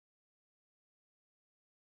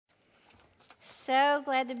so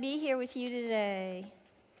glad to be here with you today.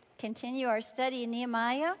 Continue our study in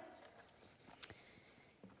Nehemiah.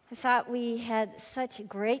 I thought we had such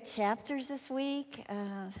great chapters this week.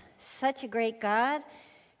 Such a great God.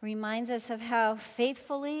 Reminds us of how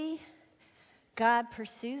faithfully God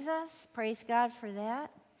pursues us. Praise God for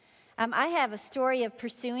that. I have a story of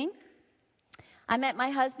pursuing. I met my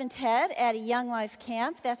husband Ted at a Young Life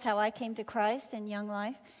camp. That's how I came to Christ in Young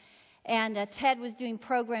Life. And Ted was doing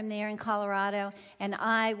program there in Colorado, and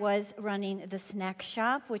I was running the snack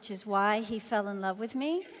shop, which is why he fell in love with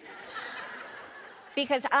me.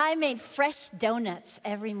 Because I made fresh donuts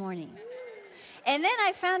every morning. And then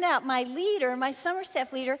I found out my leader, my summer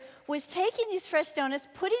staff leader, was taking these fresh donuts,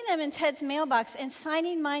 putting them in Ted's mailbox, and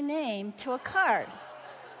signing my name to a card.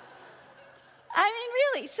 I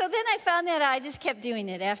mean, really. So then I found that I just kept doing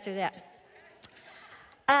it after that.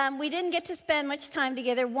 We didn't get to spend much time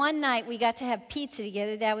together. One night we got to have pizza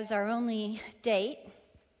together. That was our only date.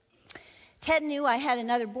 Ted knew I had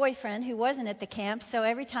another boyfriend who wasn't at the camp, so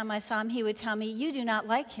every time I saw him, he would tell me, "You do not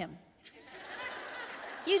like him.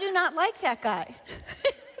 You do not like that guy."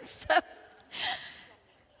 So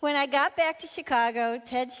when I got back to Chicago,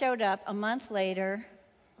 Ted showed up a month later,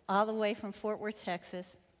 all the way from Fort Worth, Texas,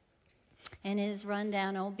 in his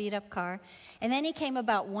run-down, old beat-up car. And then he came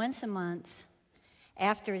about once a month.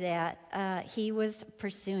 After that, he was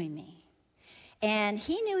pursuing me. And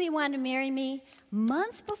he knew he wanted to marry me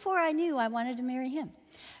months before I knew I wanted to marry him.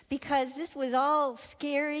 Because this was all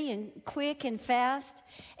scary and quick and fast.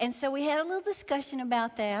 And so we had a little discussion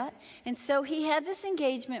about that. And so he had this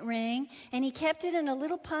engagement ring, and he kept it in a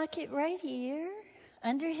little pocket right here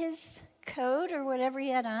under his coat or whatever he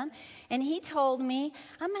had on. And he told me,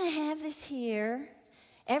 "I'm going to have this here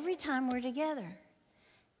every time we're together.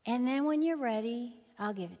 And then when you're ready,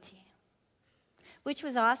 I'll give it to you." Which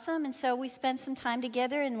was awesome. And so we spent some time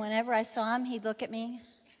together, and whenever I saw him, he'd look at me.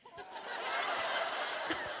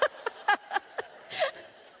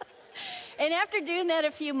 And after doing that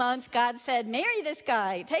a few months, God said, "Marry this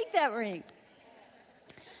guy. Take that ring."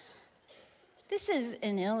 This is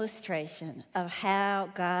an illustration of how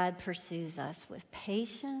God pursues us with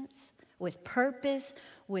patience, with purpose,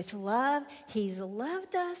 with love. He's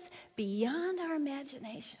loved us beyond our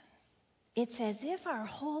imagination. It's as if our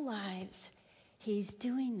whole lives He's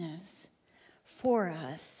doing this for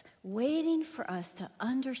us, waiting for us to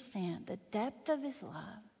understand the depth of His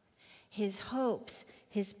love, His hopes,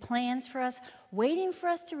 His plans for us, waiting for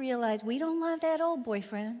us to realize we don't love that old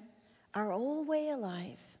boyfriend, our old way of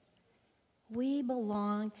life. We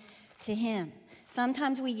belong to Him.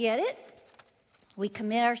 Sometimes we get it. We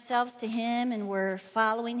commit ourselves to Him, and we're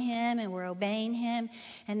following Him, and we're obeying Him.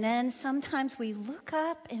 And then sometimes we look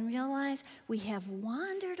up and realize we have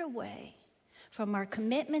wandered away from our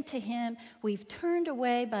commitment to Him. We've turned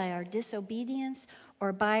away by our disobedience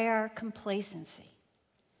or by our complacency.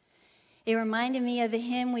 It reminded me of the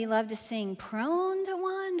hymn we love to sing, "Prone to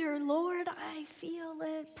wander, Lord, I feel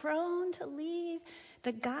it, prone to leave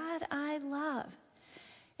the God I love."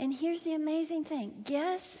 And here's the amazing thing.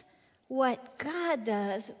 Guess what God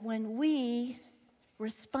does when we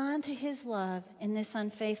respond to His love in this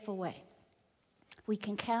unfaithful way? We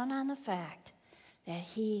can count on the fact that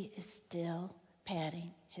He is still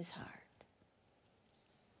patting His heart.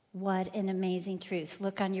 What an amazing truth.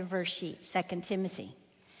 Look on your verse sheet, 2 Timothy.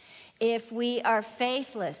 "If we are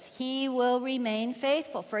faithless, He will remain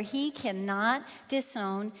faithful, for He cannot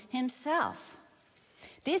disown Himself."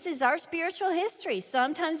 This is our spiritual history.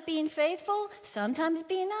 Sometimes being faithful, sometimes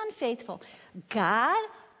being unfaithful. God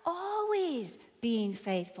always being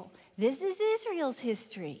faithful. This is Israel's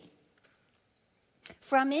history.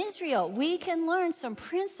 From Israel, we can learn some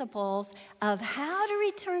principles of how to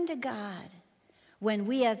return to God when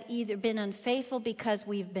we have either been unfaithful because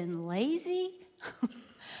we've been lazy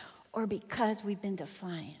or because we've been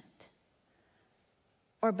defiant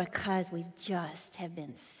or because we just have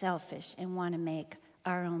been selfish and want to make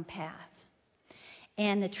our own path.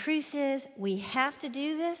 And the truth is, we have to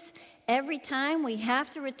do this every time. We have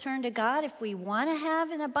to return to God if we want to have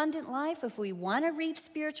an abundant life, if we want to reap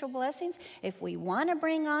spiritual blessings, if we want to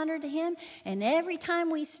bring honor to Him. And every time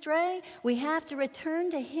we stray, we have to return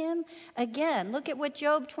to Him again. Look at what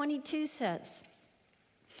Job 22 says.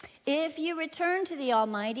 "If you return to the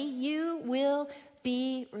Almighty, you will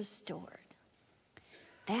be restored."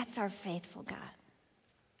 That's our faithful God.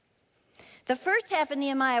 The first half of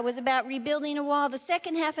Nehemiah was about rebuilding a wall. The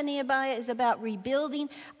second half of Nehemiah is about rebuilding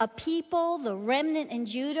a people, the remnant in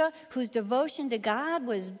Judah, whose devotion to God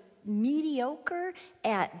was mediocre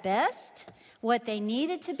at best. What they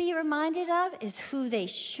needed to be reminded of is who they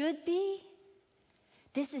should be.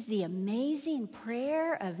 This is the amazing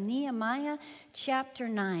prayer of Nehemiah chapter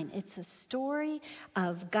 9. It's a story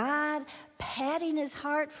of God patting his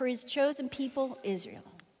heart for his chosen people, Israel.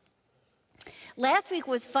 Last week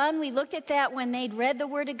was fun. We looked at that when they'd read the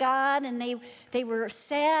Word of God and they were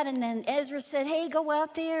sad. And then Ezra said, hey, go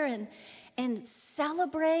out there and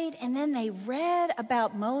celebrate. And then they read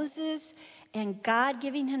about Moses and God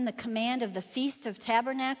giving him the command of the Feast of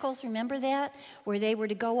Tabernacles. Remember that? Where they were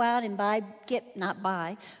to go out and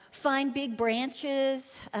find big branches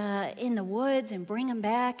in the woods and bring them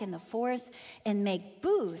back in the forest and make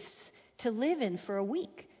booths to live in for a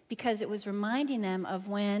week, because it was reminding them of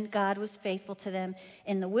when God was faithful to them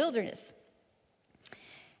in the wilderness.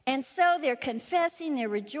 And so they're confessing, they're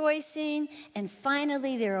rejoicing, and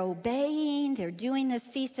finally they're obeying. They're doing this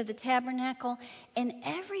Feast of the Tabernacle. And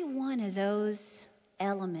every one of those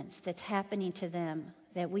elements that's happening to them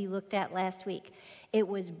that we looked at last week, it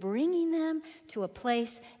was bringing them to a place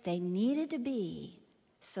they needed to be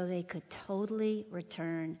so they could totally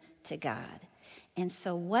return to God. And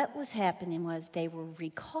so what was happening was they were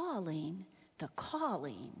recalling the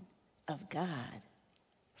calling of God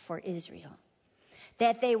for Israel.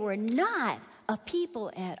 That they were not a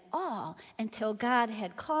people at all until God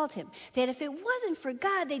had called him. That if it wasn't for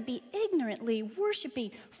God, they'd be ignorantly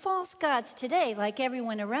worshiping false gods today like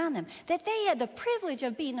everyone around them. That they had the privilege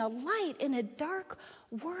of being a light in a dark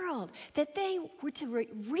world. That they were to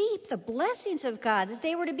reap the blessings of God. That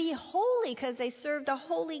they were to be holy because they served a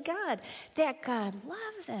holy God. That God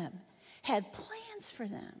loved them, had plans for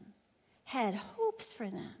them, had hopes for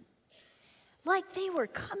them. Like they were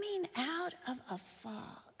coming out of a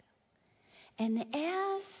fog. And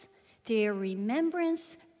as their remembrance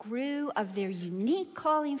grew of their unique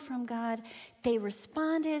calling from God, they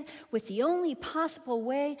responded with the only possible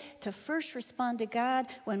way to first respond to God.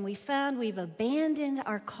 When we found we've abandoned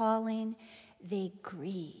our calling, they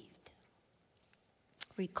grieved.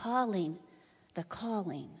 Recalling the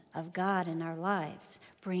calling of God in our lives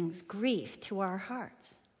brings grief to our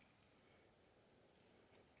hearts.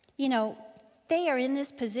 You know, they are in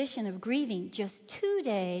this position of grieving just 2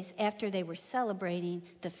 days after they were celebrating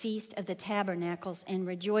the Feast of the Tabernacles and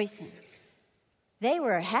rejoicing. They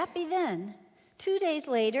were happy then. 2 days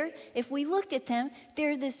later, if we looked at them,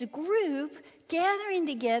 they're this group gathering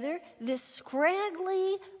together, this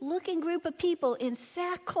scraggly-looking group of people in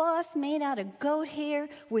sackcloth made out of goat hair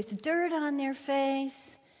with dirt on their face,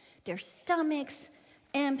 their stomachs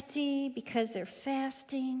empty because they're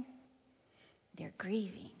fasting. They're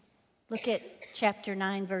grieving. Look at chapter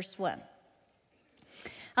 9, verse 1.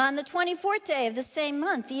 On the 24th day of the same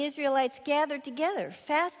month, the Israelites gathered together,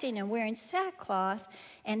 fasting and wearing sackcloth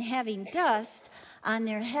and having dust on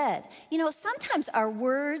their head. You know, sometimes our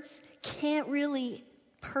words can't really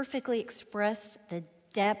perfectly express the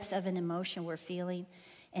depth of an emotion we're feeling,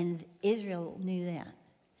 and Israel knew that.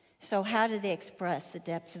 So how did they express the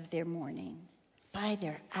depths of their mourning? By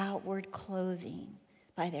their outward clothing,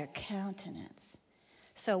 by their countenance.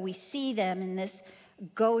 So we see them in this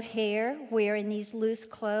goat hair, wearing these loose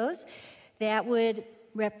clothes. That would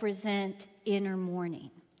represent inner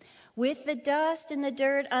mourning. With the dust and the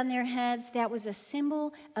dirt on their heads, that was a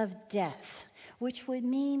symbol of death, which would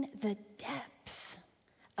mean the depth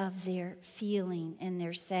of their feeling and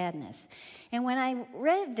their sadness. And when I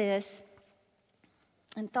read this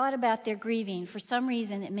and thought about their grieving, for some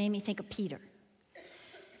reason it made me think of Peter.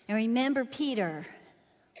 And remember Peter,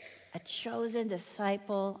 a chosen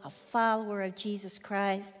disciple, a follower of Jesus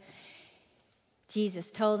Christ. Jesus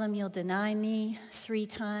told him, you'll deny me 3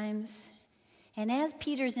 times. And as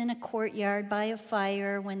Peter's in a courtyard by a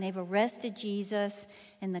fire when they've arrested Jesus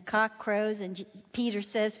and the cock crows and Peter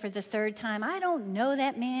says for the 3rd time, I don't know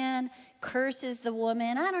that man, curses the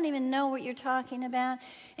woman, I don't even know what you're talking about.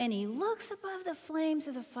 And he looks above the flames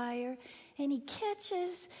of the fire and he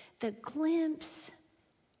catches the glimpse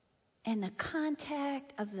and the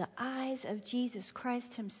contact of the eyes of Jesus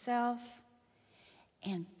Christ himself.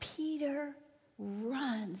 And Peter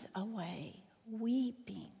runs away,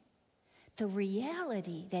 weeping. The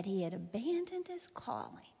reality that he had abandoned his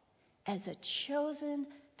calling as a chosen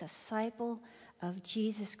disciple of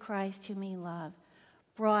Jesus Christ whom he loved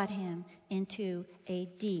brought him into a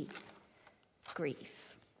deep grief.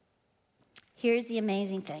 Here's the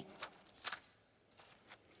amazing thing.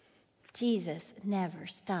 Jesus never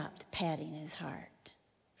stopped patting his heart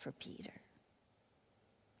for Peter.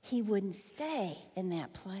 He wouldn't stay in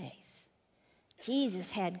that place. Jesus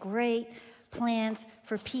had great plans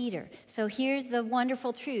for Peter. So here's the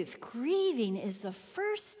wonderful truth. Grieving is the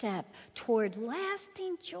first step toward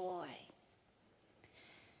lasting joy.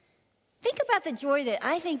 Think about the joy that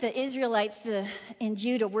I think the Israelites in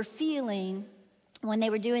Judah were feeling when they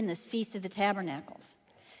were doing this Feast of the Tabernacles.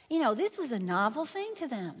 This was a novel thing to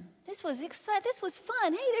them. This was exciting. This was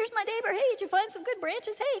fun. Hey, there's my neighbor. Hey, did you find some good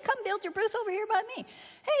branches? Hey, come build your booth over here by me.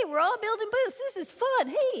 Hey, we're all building booths. This is fun.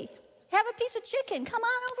 Hey, have a piece of chicken. Come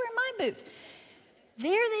on over in my booth.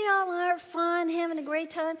 There they all are, fun, having a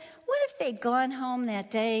great time. What if they'd gone home that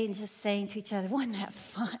day and just saying to each other, wasn't that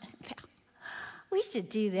fun? We should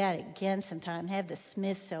do that again sometime, have the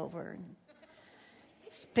Smiths over and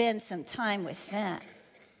spend some time with them.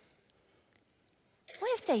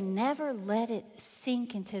 What if they never let it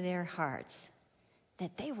sink into their hearts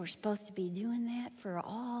that they were supposed to be doing that for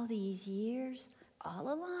all these years, all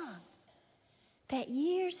along? That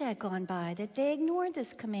years had gone by, that they ignored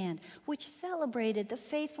this command, which celebrated the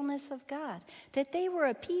faithfulness of God, that they were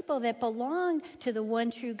a people that belonged to the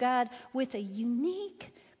one true God with a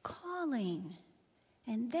unique calling,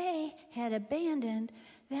 and they had abandoned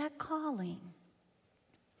that calling.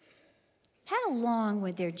 How long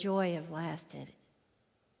would their joy have lasted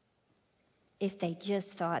if they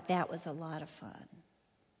just thought that was a lot of fun?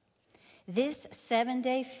 This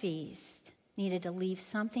 7-day feast needed to leave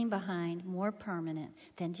something behind more permanent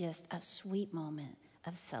than just a sweet moment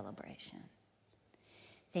of celebration.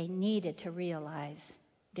 They needed to realize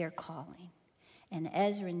their calling. And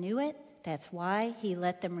Ezra knew it. That's why he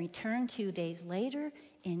let them return 2 days later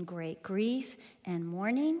in great grief and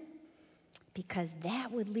mourning, because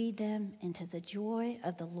that would lead them into the joy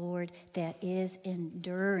of the Lord that is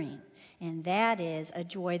enduring. And that is a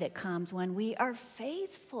joy that comes when we are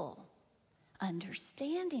faithful,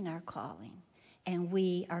 understanding our calling, and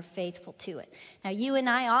we are faithful to it. Now, you and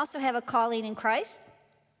I also have a calling in Christ.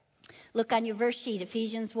 Look on your verse sheet,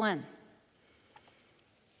 Ephesians 1.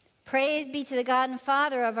 Praise be to the God and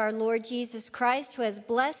Father of our Lord Jesus Christ, who has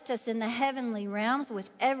blessed us in the heavenly realms with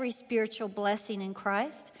every spiritual blessing in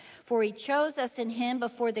Christ. For he chose us in him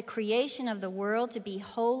before the creation of the world to be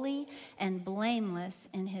holy and blameless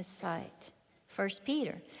in his sight. 1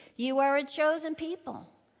 Peter, you are a chosen people,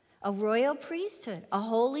 a royal priesthood, a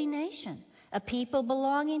holy nation, a people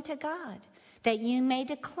belonging to God, that you may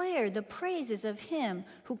declare the praises of him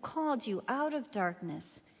who called you out of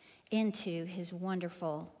darkness into his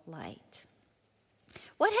wonderful light.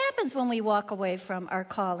 What happens when we walk away from our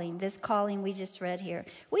calling, this calling we just read here?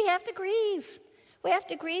 We have to grieve. We have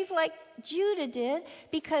to grieve like Judah did,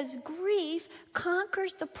 because grief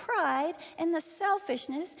conquers the pride and the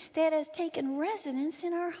selfishness that has taken residence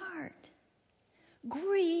in our heart.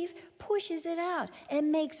 Grief pushes it out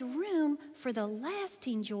and makes room for the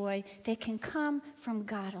lasting joy that can come from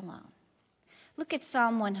God alone. Look at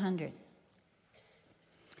Psalm 100.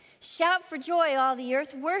 Shout for joy, all the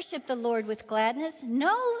earth. Worship the Lord with gladness.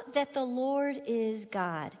 Know that the Lord is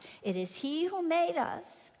God. It is he who made us.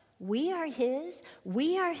 We are his.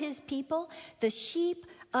 We are his people, the sheep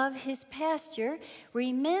of his pasture.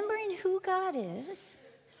 Remembering who God is,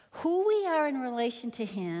 who we are in relation to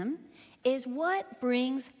him, is what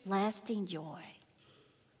brings lasting joy.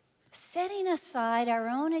 Setting aside our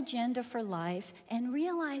own agenda for life and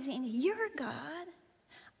realizing you're God.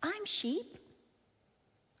 I'm sheep.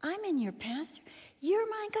 I'm in your pasture. You're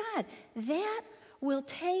my God. That will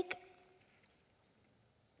take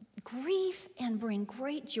grief and bring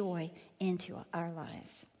great joy into our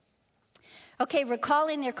lives. Okay,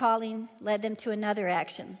 recalling their calling led them to another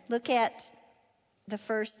action. Look at the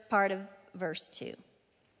first part of verse 2.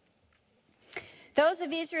 Those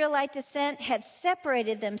of Israelite descent had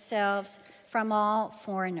separated themselves from all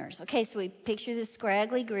foreigners. Okay, so we picture this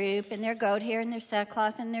scraggly group and their goat hair and their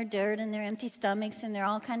sackcloth and their dirt and their empty stomachs, and they're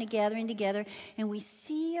all kind of gathering together. And we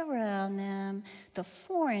see around them the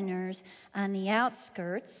foreigners on the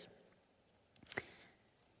outskirts.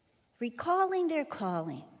 Recalling their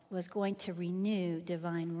calling was going to renew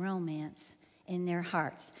divine romance in their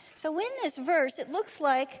hearts. So in this verse, it looks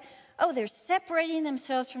like, they're separating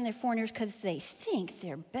themselves from the foreigners because they think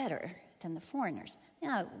they're better than the foreigners.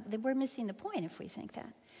 Now, we're missing the point if we think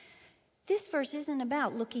that. This verse isn't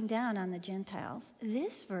about looking down on the Gentiles.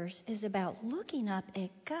 This verse is about looking up at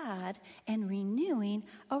God and renewing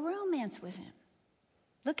a romance with him.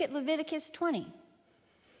 Look at Leviticus 20.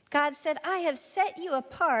 God said, I have set you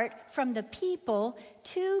apart from the people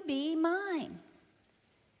to be mine.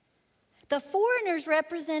 The foreigners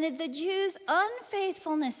represented the Jews'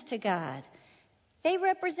 unfaithfulness to God. They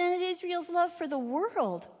represented Israel's love for the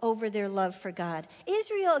world over their love for God.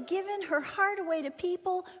 Israel had given her heart away to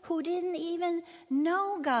people who didn't even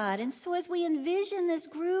know God. And so as we envision this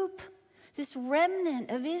group, this remnant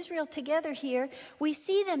of Israel together here, we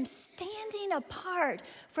see them standing apart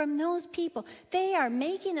from those people. They are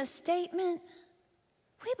making a statement.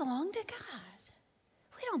 We belong to God.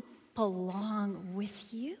 We don't belong with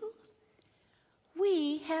you.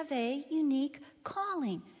 we have a unique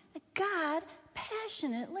calling. God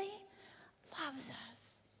passionately loves us.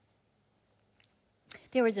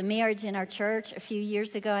 There was a marriage in our church a few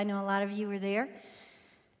years ago. I know a lot of you were there.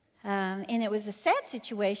 And it was a sad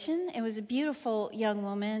situation. It was a beautiful young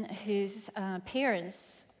woman whose parents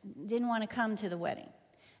didn't want to come to the wedding.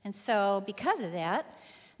 And so because of that,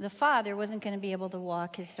 the father wasn't going to be able to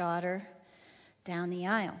walk his daughter down the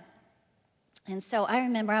aisle. And so I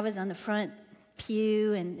remember I was on the front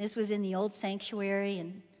pew, and this was in the old sanctuary,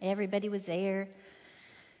 and everybody was there.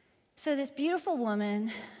 So this beautiful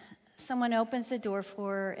woman, someone opens the door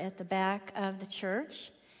for her at the back of the church,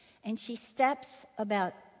 and she steps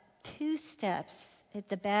about 2 steps at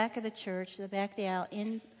the back of the church, the back of the aisle,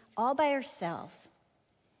 in all by herself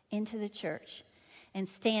into the church and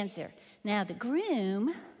stands there. Now, the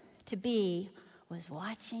groom-to-be was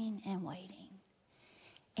watching and waiting.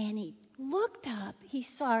 And he looked up, he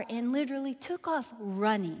saw her, and literally took off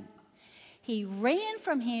running. He ran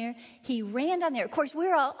from here, he ran down there. Of course, we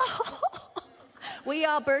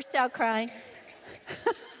all burst out crying.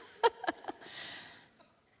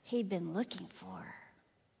 He'd been looking for her.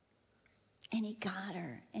 And he got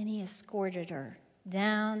her, and he escorted her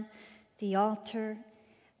down to the altar.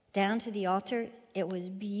 It was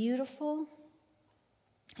beautiful,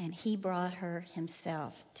 and he brought her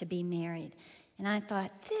himself to be married. And I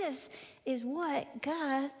thought, this is what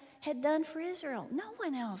God had done for Israel. No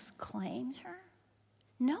one else claimed her.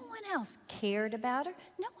 No one else cared about her.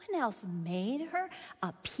 No one else made her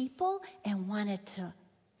a people and wanted to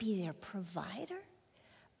be their provider.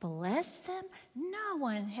 Bless them. No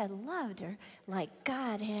one had loved her like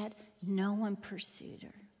God had. No one pursued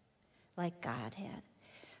her like God had.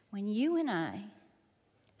 When you and I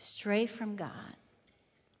stray from God,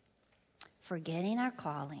 forgetting our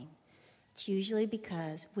calling, it's usually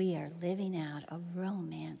because we are living out a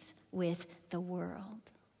romance with the world.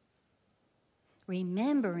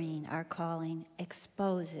 Remembering our calling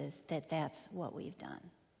exposes that that's what we've done.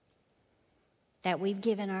 That we've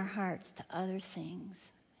given our hearts to other things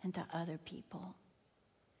and to other people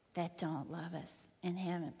that don't love us and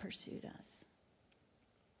haven't pursued us.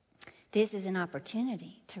 This is an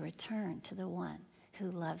opportunity to return to the one who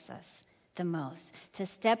loves us the most. To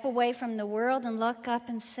step away from the world and look up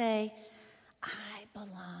and say, I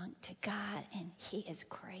belong to God and He is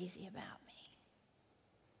crazy about me.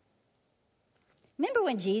 Remember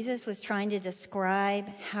when Jesus was trying to describe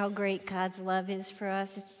how great God's love is for us?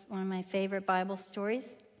 It's one of my favorite Bible stories.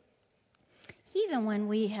 Even when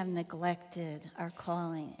we have neglected our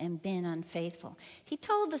calling and been unfaithful. He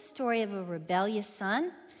told the story of a rebellious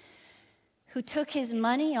son who took his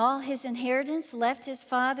money, all his inheritance, left his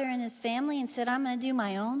father and his family and said, I'm going to do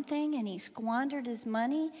my own thing. And he squandered his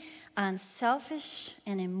money on selfish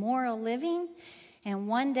and immoral living. And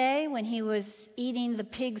one day when he was eating the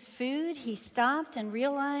pig's food, he stopped and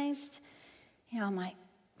realized, my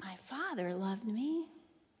father loved me.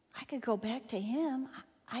 I could go back to him.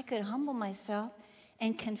 I could humble myself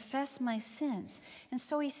and confess my sins. And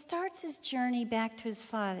so he starts his journey back to his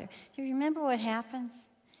father. Do you remember what happens?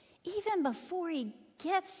 Even before he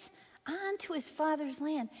gets onto his father's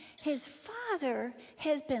land, his father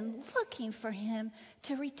has been looking for him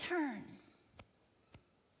to return,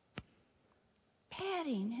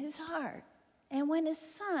 patting his heart. And when his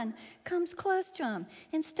son comes close to him,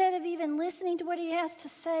 instead of even listening to what he has to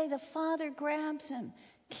say, the father grabs him,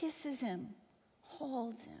 kisses him,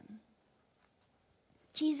 holds him.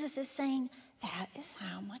 Jesus is saying, that is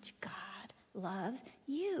how much God loves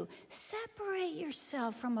you. Separate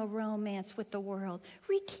yourself from a romance with the world.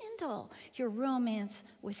 Rekindle your romance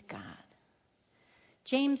with God.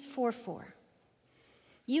 James 4:4.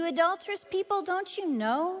 You adulterous people, don't you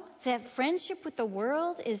know that friendship with the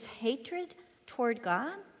world is hatred toward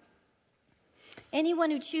God?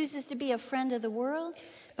 Anyone who chooses to be a friend of the world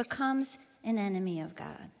becomes an enemy of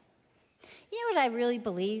God. You know what I really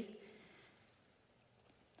believe?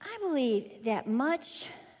 I believe that much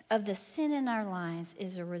of the sin in our lives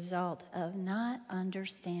is a result of not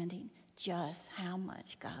understanding just how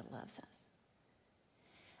much God loves us.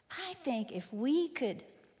 I think if we could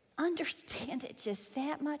understand it just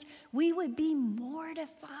that much, we would be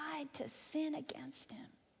mortified to sin against Him.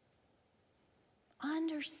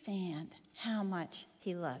 Understand how much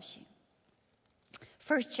He loves you.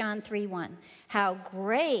 1 John 3:1. How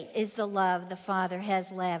great is the love the Father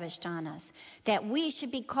has lavished on us, that we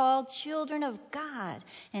should be called children of God.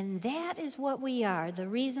 And that is what we are. The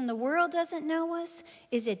reason the world doesn't know us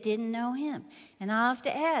is it didn't know Him. And I'll have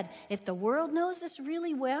to add, if the world knows us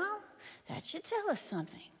really well, that should tell us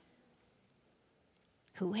something.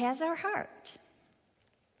 Who has our heart?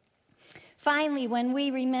 Finally, when we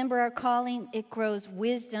remember our calling, it grows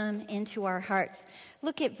wisdom into our hearts.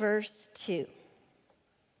 Look at verse 2.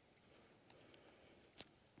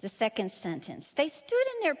 The second sentence. They stood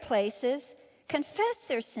in their places, confessed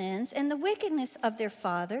their sins and the wickedness of their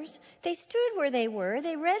fathers. They stood where they were.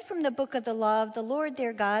 They read from the book of the law of the Lord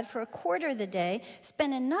their God for a quarter of the day,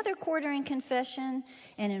 spent another quarter in confession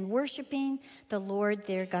and in worshiping the Lord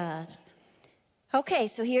their God.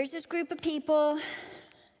 Okay, so here's this group of people.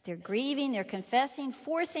 They're grieving, they're confessing.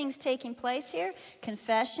 4 things taking place here: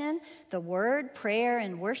 confession, the word, prayer,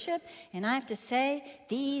 and worship. And I have to say,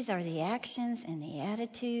 these are the actions and the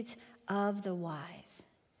attitudes of the wise.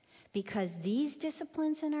 Because these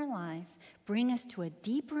disciplines in our life bring us to a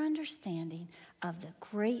deeper understanding of the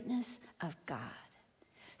greatness of God.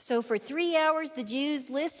 So for 3 hours, the Jews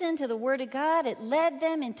listened to the Word of God. It led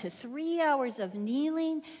them into 3 hours of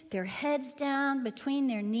kneeling, their heads down between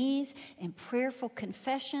their knees in prayerful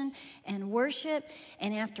confession and worship.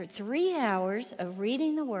 And after 3 hours of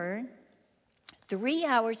reading the Word, 3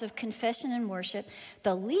 hours of confession and worship,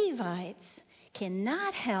 the Levites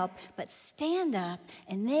cannot help but stand up,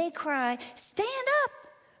 and they cry, "Stand up!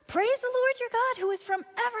 Praise the Lord your God, who is from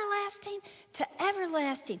everlasting to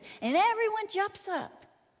everlasting." And everyone jumps up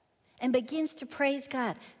and begins to praise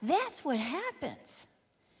God. That's what happens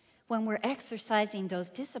when we're exercising those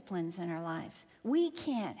disciplines in our lives. We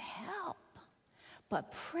can't help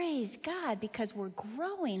but praise God because we're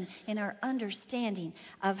growing in our understanding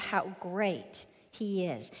of how great He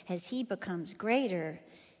is. As He becomes greater,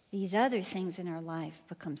 these other things in our life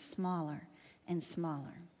become smaller and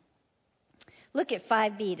smaller. Look at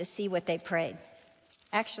 5b to see what they prayed.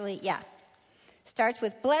 Actually, starts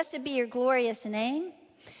with, "Blessed be your glorious name.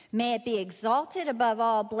 May it be exalted above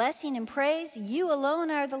all blessing and praise. You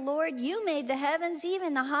alone are the Lord. You made the heavens,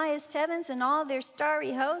 even the highest heavens and all their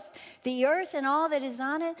starry hosts, the earth and all that is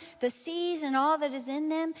on it, the seas and all that is in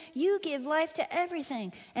them. You give life to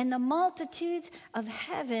everything, and the multitudes of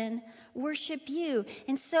heaven worship you."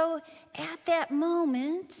 And so at that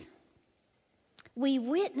moment, we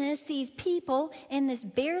witness these people in this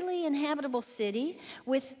barely inhabitable city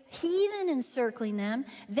with heathen encircling them.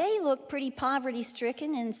 They look pretty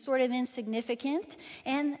poverty-stricken and sort of insignificant.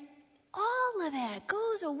 And all of that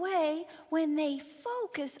goes away when they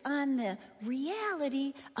focus on the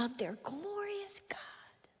reality of their glorious God.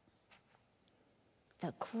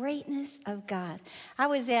 The greatness of God. I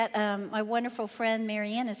was at my wonderful friend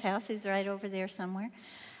Mariana's house, who's right over there somewhere,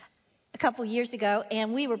 a couple years ago,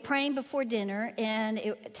 and we were praying before dinner, and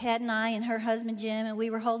Ted and I and her husband Jim, and we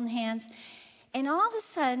were holding hands. And all of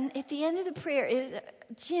a sudden, at the end of the prayer,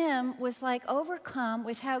 Jim was like overcome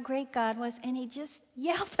with how great God was, and he just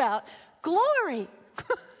yelled out, "Glory!"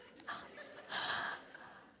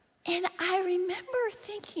 And I remember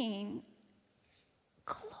thinking,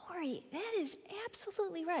 glory, that is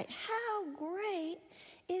absolutely right. How great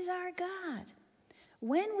is our God?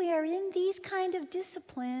 When we are in these kind of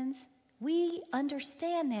disciplines, we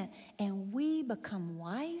understand that, and we become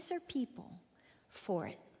wiser people for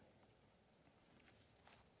it.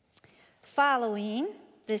 Following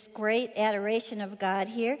this great adoration of God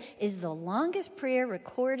here is the longest prayer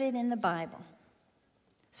recorded in the Bible.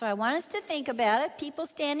 So I want us to think about it. People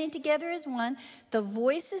standing together as one, the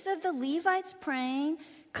voices of the Levites praying,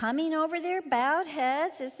 coming over their bowed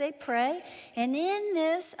heads as they pray. And in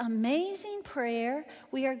this amazing prayer,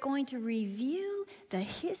 we are going to review the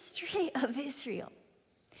history of Israel.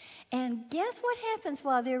 And guess what happens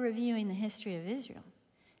while they're reviewing the history of Israel?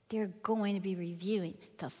 They're going to be reviewing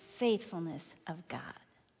the faithfulness of God.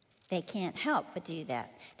 They can't help but do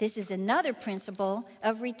that. This is another principle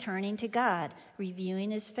of returning to God,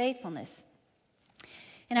 reviewing His faithfulness.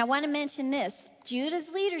 And I want to mention this. Judah's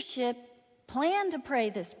leadership plan to pray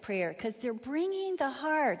this prayer because they're bringing the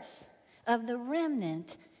hearts of the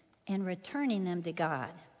remnant and returning them to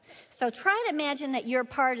God. So try to imagine that you're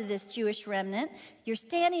part of this Jewish remnant. You're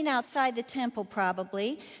standing outside the temple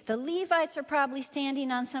probably. The Levites are probably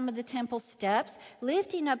standing on some of the temple steps,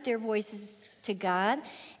 lifting up their voices to God.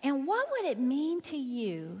 And what would it mean to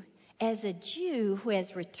you as a Jew who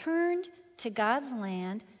has returned to God's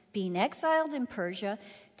land, being exiled in Persia,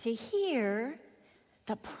 to hear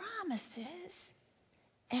the promises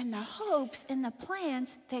and the hopes and the plans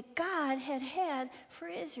that God had for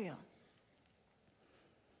Israel?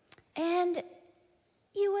 And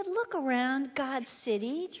you would look around God's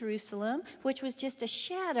city, Jerusalem, which was just a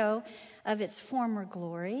shadow of its former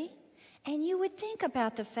glory, and you would think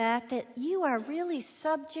about the fact that you are really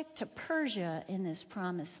subject to Persia in this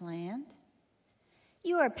promised land.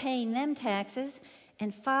 You are paying them taxes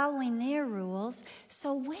and following their rules.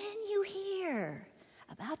 So when you hear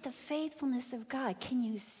about the faithfulness of God, can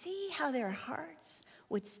you see how their hearts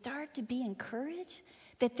would start to be encouraged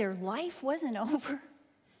that their life wasn't over?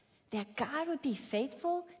 That God would be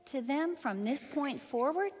faithful to them from this point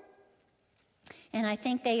forward? And I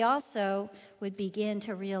think they also would begin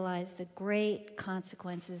to realize the great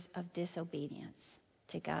consequences of disobedience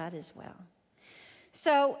to God as well.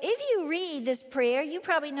 So if you read this prayer, you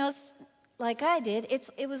probably know, like I did,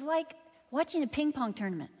 it was like watching a ping pong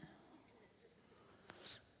tournament.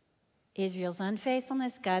 Israel's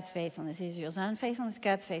unfaithfulness, God's faithfulness. Israel's unfaithfulness,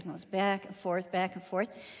 God's faithfulness. Back and forth, back and forth.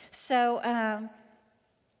 So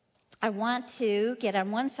I want to get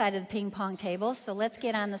on one side of the ping pong table. So let's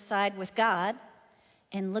get on the side with God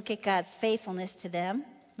and look at God's faithfulness to them.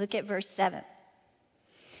 Look at verse 7.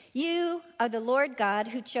 You are the Lord God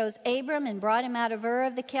who chose Abram and brought him out of Ur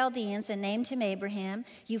of the Chaldeans and named him Abraham.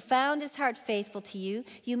 You found his heart faithful to you.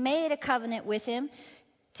 You made a covenant with him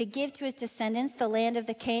to give to his descendants the land of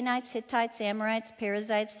the Canaanites, Hittites, Amorites,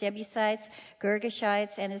 Perizzites, Jebusites,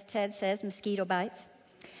 Girgashites, and as Ted says, mosquito bites.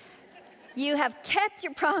 You have kept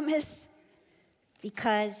your promise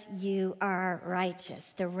because you are righteous.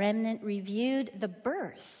 The remnant reviewed the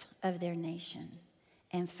birth of their nation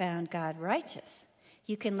and found God righteous.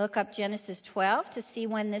 You can look up Genesis 12 to see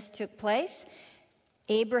when this took place.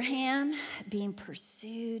 Abraham being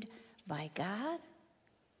pursued by God.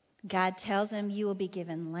 God tells him, you will be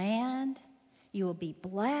given land. You will be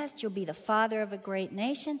blessed. You'll be the father of a great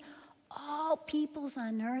nation. All peoples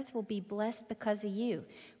on earth will be blessed because of you.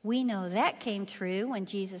 We know that came true when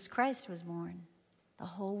Jesus Christ was born. The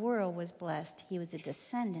whole world was blessed. He was a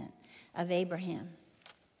descendant of Abraham.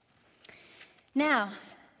 Now,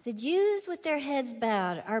 the Jews with their heads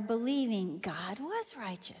bowed are believing God was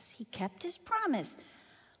righteous. He kept his promise.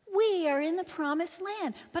 We are in the promised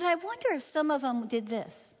land. But I wonder if some of them did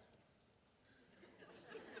this.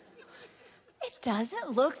 It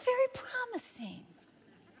doesn't look very promising.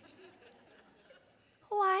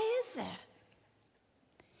 Why is that?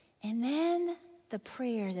 And then the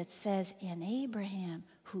prayer that says, and Abraham,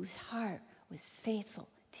 whose heart was faithful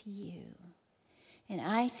to you. And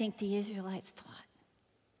I think the Israelites thought,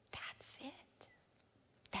 that's it.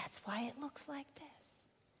 That's why it looks like this.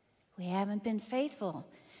 We haven't been faithful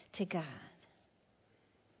to God.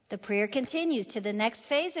 The prayer continues to the next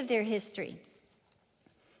phase of their history.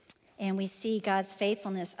 And we see God's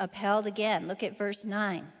faithfulness upheld again. Look at verse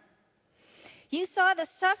 9. You saw the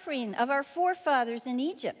suffering of our forefathers in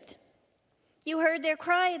Egypt. You heard their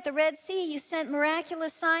cry at the Red Sea. You sent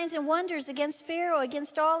miraculous signs and wonders against Pharaoh,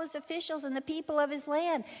 against all his officials and the people of his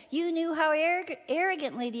land. You knew how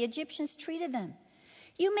arrogantly the Egyptians treated them.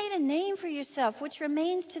 You made a name for yourself, which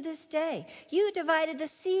remains to this day. You divided the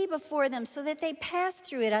sea before them so that they passed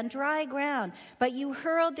through it on dry ground. But you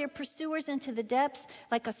hurled their pursuers into the depths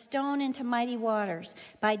like a stone into mighty waters.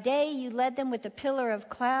 By day you led them with a pillar of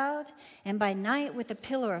cloud, and by night with a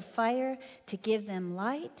pillar of fire to give them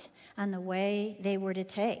light on the way they were to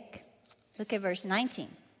take. Look at verse 19.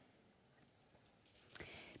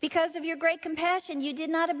 Because of your great compassion, you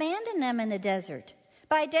did not abandon them in the desert.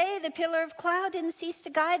 By day, the pillar of cloud didn't cease to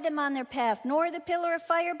guide them on their path, nor the pillar of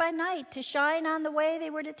fire by night to shine on the way they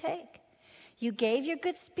were to take. You gave your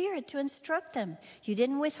good spirit to instruct them. You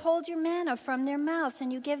didn't withhold your manna from their mouths,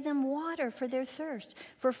 and you gave them water for their thirst.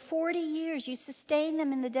 For 40 years you sustained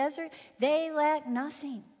them in the desert. They lacked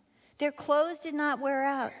nothing. Their clothes did not wear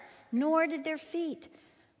out, nor did their feet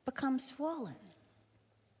become swollen.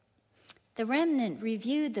 The remnant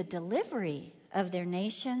reviewed the delivery of their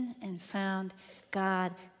nation and found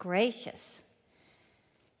God gracious.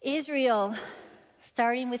 Israel,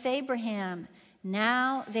 starting with Abraham,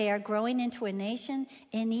 now they are growing into a nation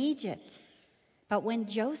in Egypt. But when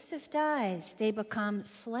Joseph dies, they become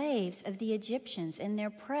slaves of the Egyptians, and they're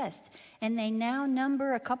pressed. And they now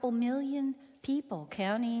number a couple million people,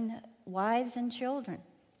 counting wives and children.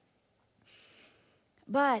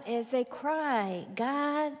 But as they cry,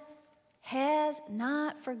 God has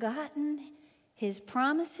not forgotten His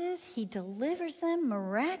promises. He delivers them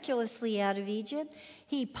miraculously out of Egypt.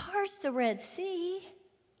 He parts the Red Sea.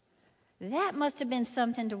 That must have been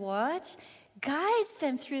something to watch. Guides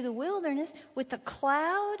them through the wilderness with a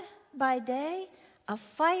cloud by day, a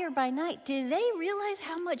fire by night. Did they realize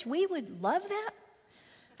how much we would love that?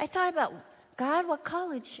 I thought about, God, what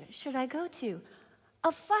college should I go to?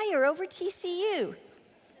 A fire over TCU.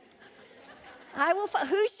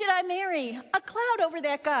 Who should I marry? A cloud over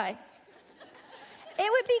that guy. It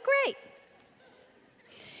would be great.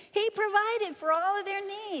 He provided for all of their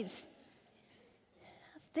needs.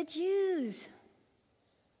 The Jews,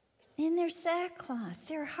 in their sackcloth,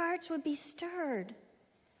 their hearts would be stirred.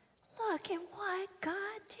 Look at what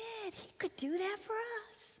God did. He could do that for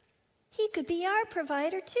us. He could be our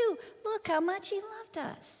provider too. Look how much He loved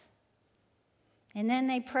us. And then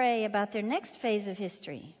they pray about their next phase of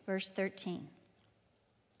history. Verse 13.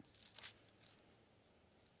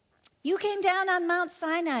 You came down on Mount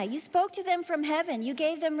Sinai. You spoke to them from heaven. You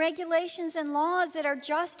gave them regulations and laws that are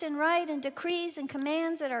just and right, and decrees and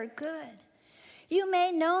commands that are good. You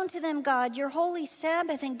made known to them, God, your holy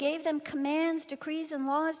Sabbath, and gave them commands, decrees, and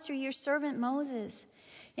laws through your servant Moses.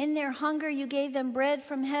 In their hunger you gave them bread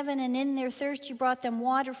from heaven, and in their thirst you brought them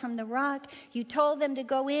water from the rock. You told them to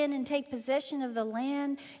go in and take possession of the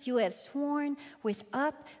land you had sworn with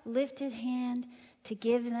uplifted hand to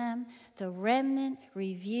give them. The remnant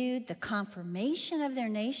reviewed the confirmation of their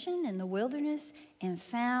nation in the wilderness and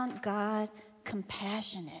found God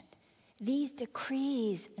compassionate. These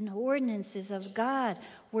decrees and ordinances of God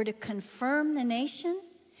were to confirm the nation,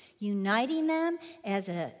 uniting them as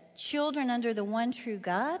children under the one true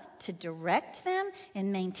God, to direct them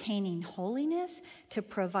in maintaining holiness, to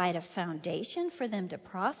provide a foundation for them to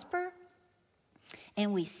prosper.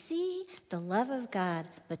 And we see the love of God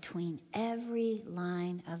between every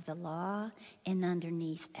line of the law and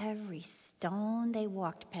underneath every stone they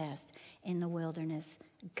walked past in the wilderness.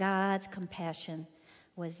 God's compassion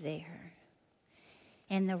was there.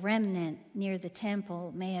 And the remnant near the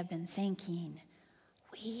temple may have been thinking,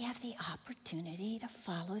 we have the opportunity to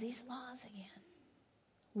follow these laws again.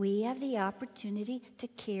 We have the opportunity to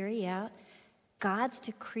carry out God's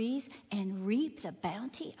decrees and reap the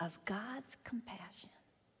bounty of God's compassion.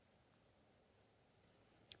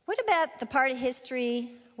 What about the part of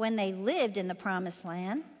history when they lived in the Promised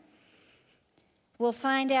Land? We'll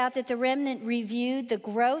find out that the remnant reviewed the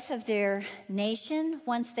growth of their nation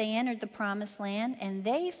once they entered the Promised Land, and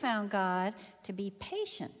they found God to be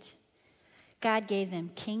patient. God gave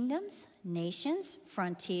them kingdoms, nations,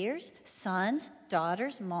 frontiers, sons,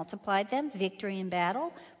 daughters, multiplied them, victory in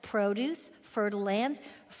battle, produce, fertile lands,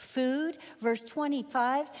 food. Verse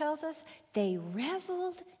 25 tells us they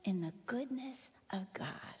reveled in the goodness of God.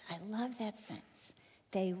 I love that sense.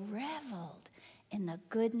 They reveled in the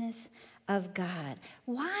goodness of God.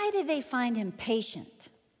 Why did they find Him patient?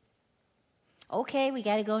 Okay, we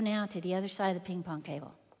got to go now to the other side of the ping pong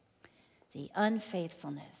table. The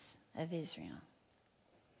unfaithfulness of Israel.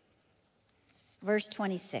 Verse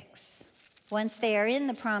 26. Once they are in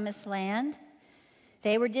the Promised Land,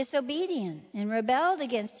 they were disobedient and rebelled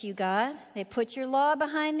against you, God. They put your law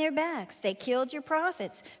behind their backs. They killed your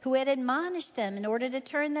prophets who had admonished them in order to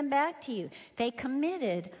turn them back to you. They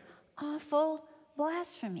committed awful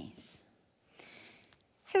blasphemies.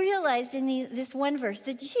 I realized in this one verse,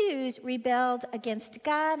 the Jews rebelled against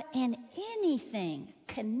God and anything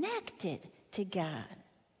connected to God.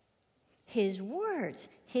 His words,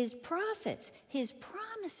 His prophets, His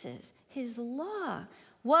promises, His law.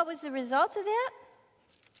 What was the result of that?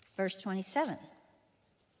 Verse 27.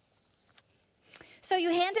 So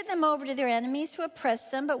you handed them over to their enemies to oppress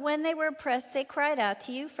them, but when they were oppressed, they cried out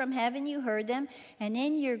to you. From heaven you heard them, and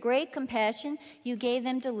in your great compassion you gave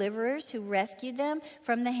them deliverers who rescued them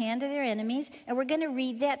from the hand of their enemies. And we're going to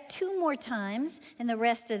read that 2 more times in the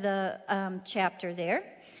rest of the chapter there.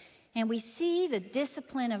 And we see the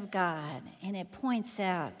discipline of God, and it points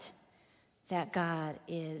out that God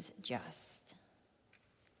is just.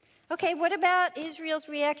 Okay, what about Israel's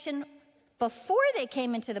reaction before they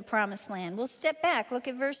came into the Promised Land? We'll step back. Look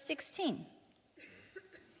at verse 16.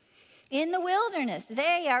 In the wilderness,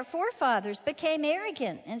 they, our forefathers, became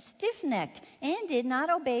arrogant and stiff-necked and did not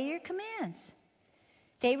obey your commands.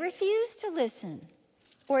 They refused to listen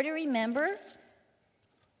or to remember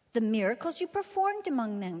the miracles you performed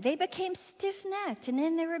among them. They became stiff-necked and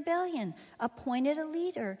in their rebellion appointed a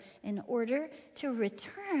leader in order to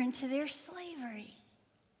return to their slavery.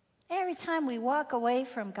 Every time we walk away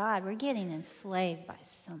from God, we're getting enslaved by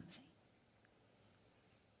something.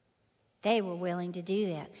 They were willing to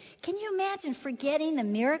do that. Can you imagine forgetting the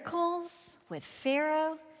miracles with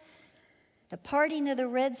Pharaoh, the parting of the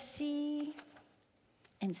Red Sea?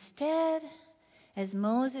 Instead, as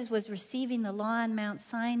Moses was receiving the law on Mount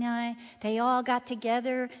Sinai, they all got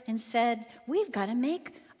together and said, we've got to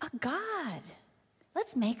make a god.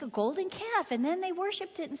 Let's make a golden calf. And then they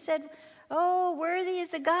worshipped it and said, oh, worthy is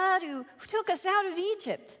the God who took us out of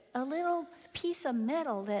Egypt. A little piece of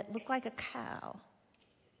metal that looked like a cow.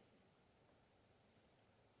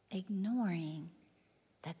 Ignoring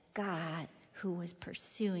the God who was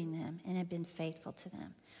pursuing them and had been faithful to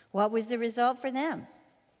them. What was the result for them?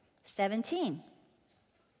 17.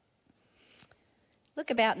 Look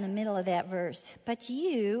about in the middle of that verse. But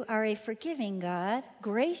you are a forgiving God,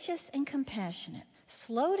 gracious and compassionate,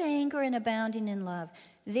 slow to anger and abounding in love.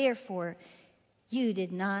 Therefore, you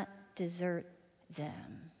did not desert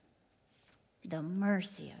them. The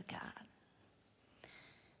mercy of God.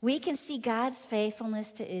 We can see God's faithfulness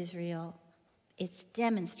to Israel. It's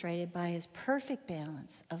demonstrated by his perfect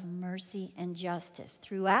balance of mercy and justice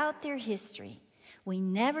throughout their history. We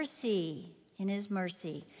never see in his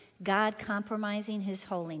mercy God compromising his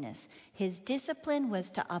holiness. His discipline was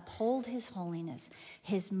to uphold his holiness.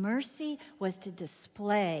 His mercy was to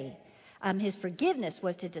display, his forgiveness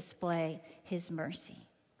was to display his mercy.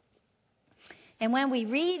 And when we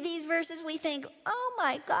read these verses, we think, oh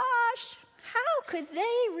my gosh, how could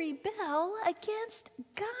they rebel against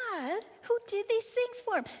God who did these things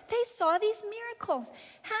for them? They saw these miracles.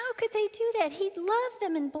 How could they do that? He loved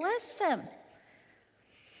them and blessed them.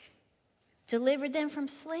 Delivered them from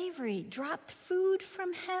slavery, dropped food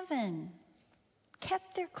from heaven,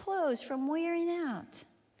 kept their clothes from wearing out.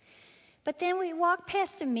 But then we walk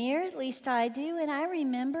past a mirror, at least I do, and I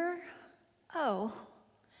remember, oh,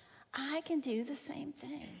 I can do the same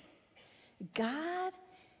thing. God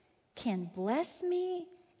can bless me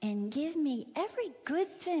and give me every good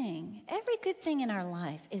thing. Every good thing in our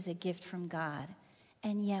life is a gift from God.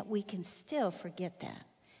 And yet we can still forget that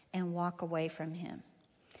and walk away from him.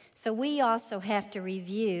 So we also have to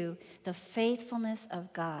review the faithfulness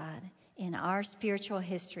of God in our spiritual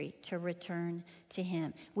history to return to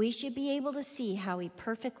him. We should be able to see how he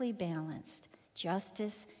perfectly balanced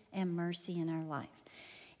justice and mercy in our life.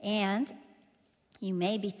 And you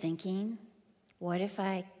may be thinking, what if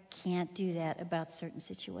I can't do that about certain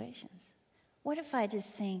situations? What if I just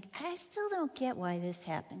think, I still don't get why this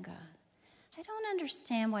happened, God. I don't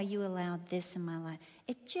understand why you allowed this in my life.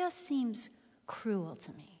 It just seems cruel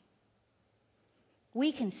to me.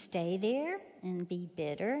 We can stay there and be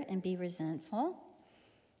bitter and be resentful,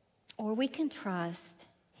 or we can trust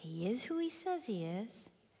he is who he says he is.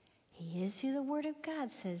 He is who the Word of God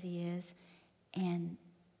says he is, and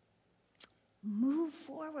move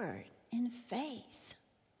forward in faith.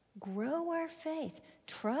 Grow our faith.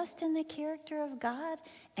 Trust in the character of God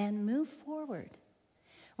and move forward.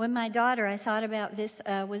 When my daughter, I thought about this,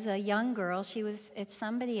 was a young girl. She was at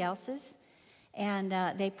somebody else's. And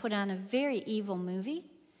they put on a very evil movie,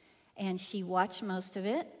 and she watched most of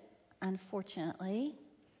it, unfortunately,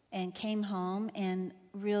 and came home and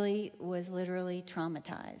really was literally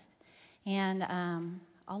traumatized. And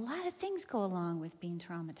a lot of things go along with being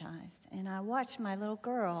traumatized. And I watched my little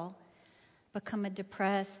girl become a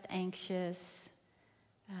depressed, anxious,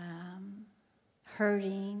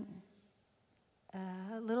 hurting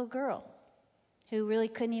little girl who really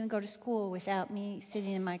couldn't even go to school without me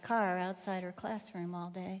sitting in my car outside her classroom all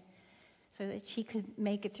day so that she could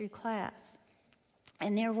make it through class.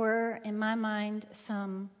 And there were, in my mind,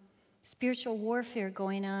 some spiritual warfare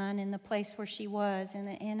going on in the place where she was.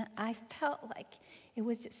 And I felt like it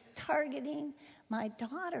was just targeting my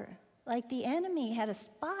daughter, like the enemy had a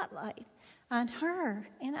spotlight on her,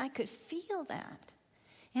 and I could feel that.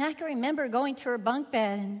 And I can remember going to her bunk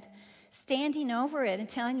bed and standing over it and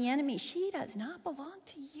telling the enemy, she does not belong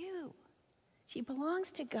to you. She belongs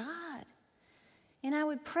to God. And I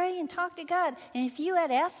would pray and talk to God. And if you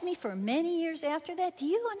had asked me for many years after that, do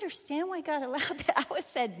you understand why God allowed that? I would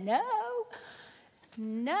have said, no.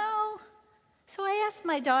 So I asked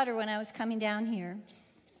my daughter when I was coming down here,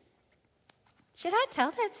 should I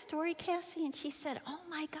tell that story, Cassie? And she said, oh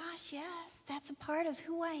my gosh, yes, that's a part of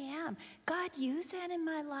who I am. God used that in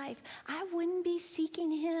my life. I wouldn't be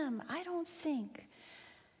seeking him, I don't think,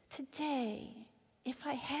 today if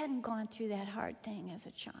I hadn't gone through that hard thing as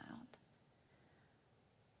a child.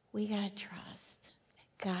 We got to trust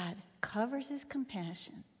God covers his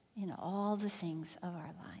compassion in all the things of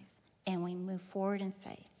our life, and we move forward in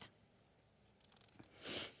faith.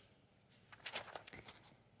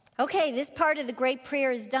 Okay, this part of the great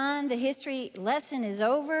prayer is done. The history lesson is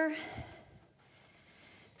over.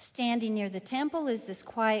 Standing near the temple is this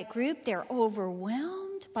quiet group. They're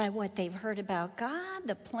overwhelmed by what they've heard about God,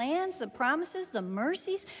 the plans, the promises, the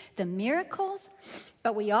mercies, the miracles.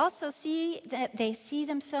 But we also see that they see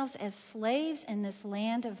themselves as slaves in this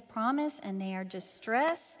land of promise, and they are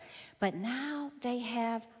distressed. But now they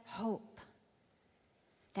have hope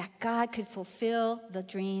that God could fulfill the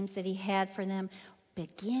dreams that he had for them,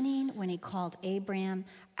 beginning when he called Abraham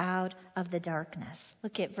out of the darkness.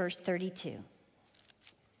 Look at verse 32.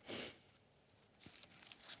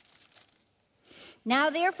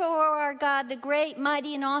 Now, therefore, O our God, the great,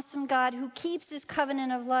 mighty, and awesome God who keeps his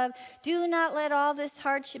covenant of love, do not let all this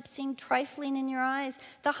hardship seem trifling in your eyes.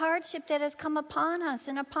 The hardship that has come upon us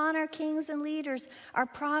and upon our kings and leaders, our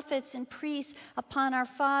prophets and priests, upon our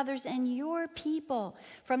fathers and your people,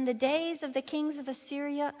 from the days of the kings of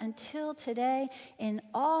Assyria until today, in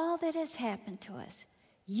all that has happened to us.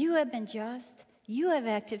 You have been just. You have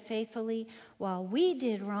acted faithfully. While we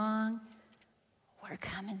did wrong, we're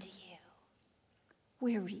coming to you.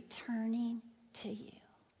 We're returning to you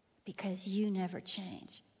because you never change.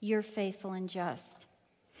 You're faithful and just.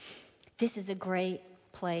 This is a great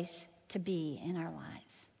place to be in our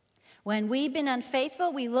lives. When we've been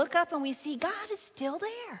unfaithful, we look up and we see God is still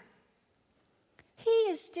there. He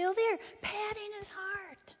is still there, patting his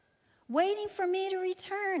heart, waiting for me to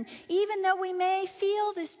return. Even though we may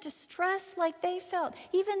feel this distress like they felt,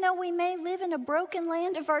 even though we may live in a broken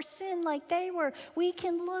land of our sin like they were, we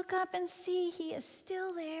can look up and see he is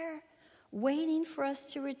still there, waiting for us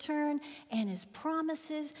to return, and his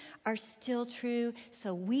promises are still true,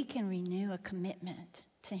 so we can renew a commitment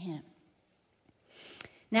to him.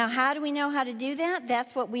 Now, how do we know how to do that?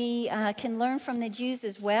 That's what we can learn from the Jews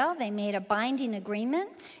as well. They made a binding agreement.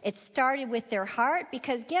 It started with their heart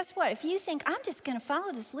because guess what? If you think, I'm just going to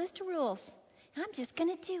follow this list of rules, I'm just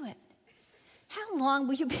going to do it, how long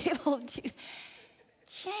will you be able to?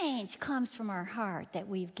 Change comes from our heart that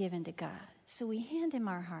we've given to God. So we hand him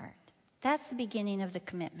our heart. That's the beginning of the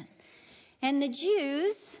commitment. And the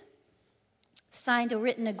Jews signed a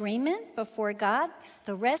written agreement before God.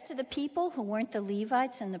 The rest of the people who weren't the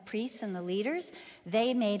Levites and the priests and the leaders,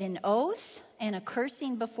 they made an oath and a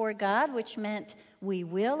cursing before God, which meant we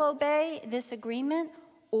will obey this agreement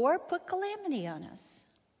or put calamity on us,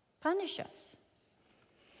 punish us.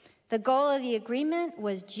 The goal of the agreement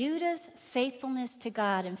was Judah's faithfulness to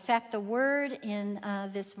God. In fact, the word in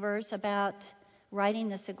this verse about writing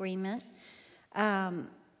this agreement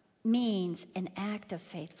means an act of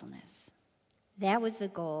faithfulness. That was the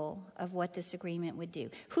goal of what this agreement would do.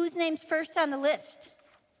 Whose name's first on the list?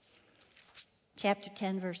 Chapter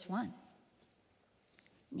 10, verse 1.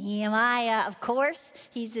 Nehemiah, of course.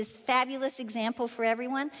 He's this fabulous example for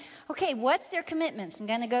everyone. Okay, what's their commitments? I'm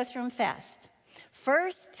going to go through them fast.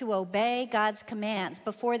 First, to obey God's commands.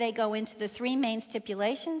 Before they go into the three main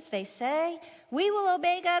stipulations, they say, we will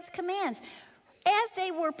obey God's commands. As they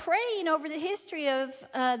were praying over the history of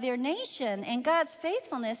their nation and God's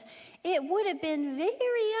faithfulness, it would have been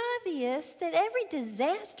very obvious that every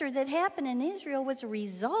disaster that happened in Israel was a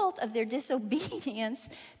result of their disobedience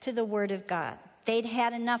to the Word of God. They'd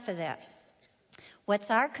had enough of that. What's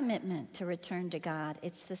our commitment to return to God?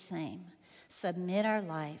 It's the same. Submit our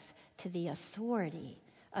life to the authority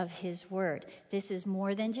of His Word. This is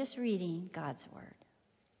more than just reading God's Word.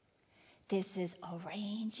 This is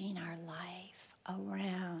arranging our life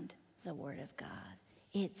around the Word of God.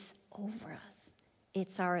 It's over us.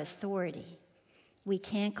 It's our authority. We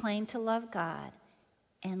can't claim to love God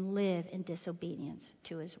and live in disobedience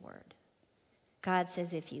to His Word. God says,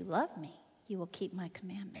 if you love me, you will keep my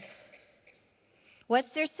commandments. What's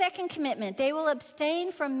their second commitment? They will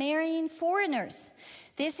abstain from marrying foreigners.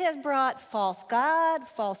 This has brought false God,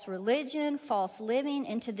 false religion, false living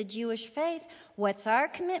into the Jewish faith. What's our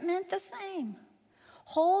commitment? The same.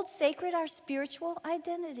 Hold sacred our spiritual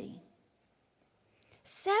identity.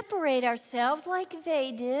 Separate ourselves like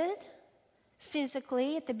they did,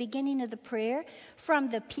 physically at the beginning of the prayer,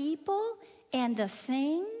 from the people and the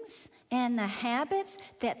things and the habits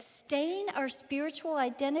that stain our spiritual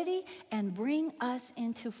identity and bring us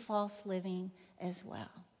into false living as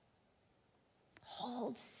well.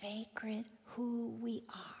 Hold sacred who we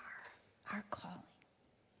are, our calling.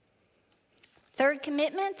 Third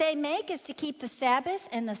commitment they make is to keep the Sabbath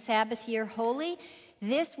and the Sabbath year holy.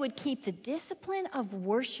 This would keep the discipline of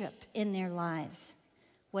worship in their lives.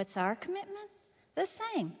 What's our commitment? The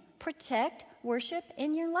same. Protect worship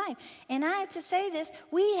in your life. And I have to say this,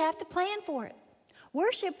 we have to plan for it.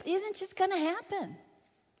 Worship isn't just going to happen.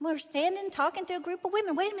 We're standing talking to a group of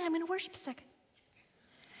women. Wait a minute, I'm going to worship a second.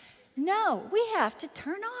 No, we have to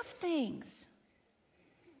turn off things.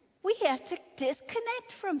 We have to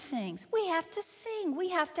disconnect from things. We have to sing.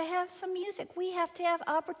 We have to have some music. We have to have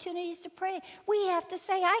opportunities to pray. We have to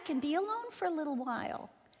say, I can be alone for a little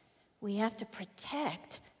while. We have to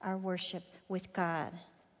protect our worship with God.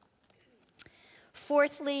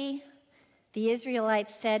 Fourthly, the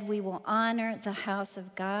Israelites said we will honor the house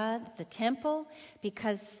of God, the temple,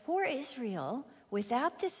 because for Israel,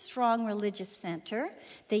 without this strong religious center,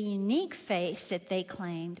 the unique faith that they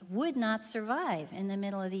claimed would not survive in the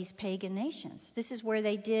middle of these pagan nations. This is where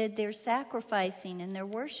they did their sacrificing and their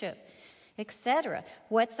worship. etc.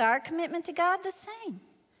 What's our commitment to God? The same.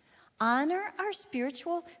 Honor our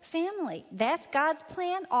spiritual family. That's God's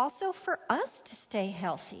plan also for us to stay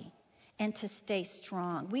healthy and to stay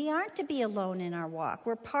strong. We aren't to be alone in our walk.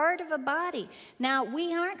 We're part of a body. Now,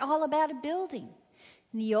 we aren't all about a building.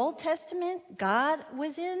 In the Old Testament, God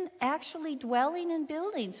was actually dwelling in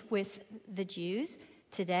buildings with the Jews.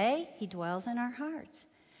 Today, He dwells in our hearts.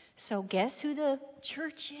 So guess who the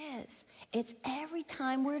church is? It's every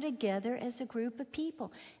time we're together as a group of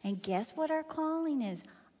people. And guess what our calling is?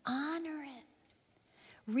 Honor it.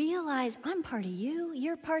 Realize I'm part of you.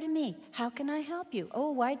 You're part of me. How can I help you?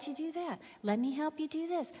 Oh, why'd you do that? Let me help you do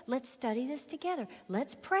this. Let's study this together.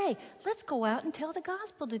 Let's pray. Let's go out and tell the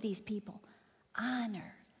gospel to these people.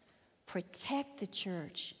 Honor. Protect the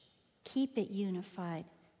church. Keep it unified.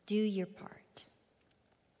 Do your part.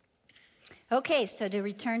 Okay, so to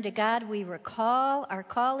return to God, we recall our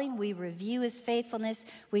calling. We review His faithfulness.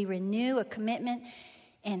 We renew a commitment.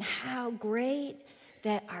 And how great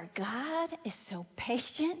that our God is so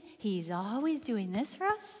patient. He's always doing this for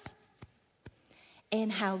us.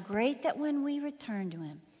 And how great that when we return to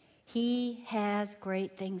Him, He has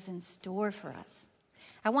great things in store for us.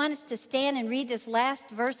 I want us to stand and read this last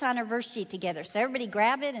verse on our verse sheet together. So everybody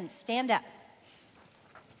grab it and stand up.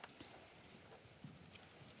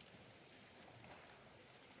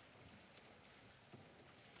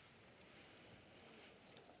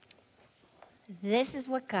 This is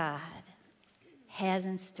what God has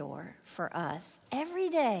in store for us every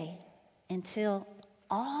day until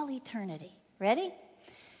all eternity. Ready?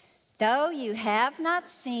 Though you have not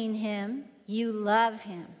seen Him, you love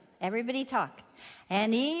Him. Everybody talk.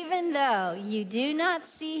 And even though you do not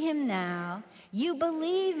see Him now, you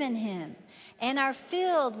believe in Him and are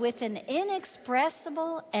filled with an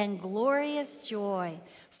inexpressible and glorious joy,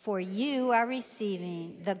 for you are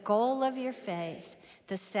receiving the goal of your faith,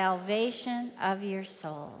 the salvation of your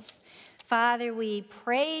souls. Father, we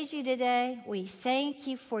praise you today. We thank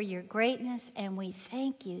you for your greatness, and we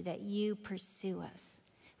thank you that you pursue us.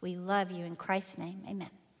 We love you in Christ's name.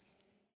 Amen.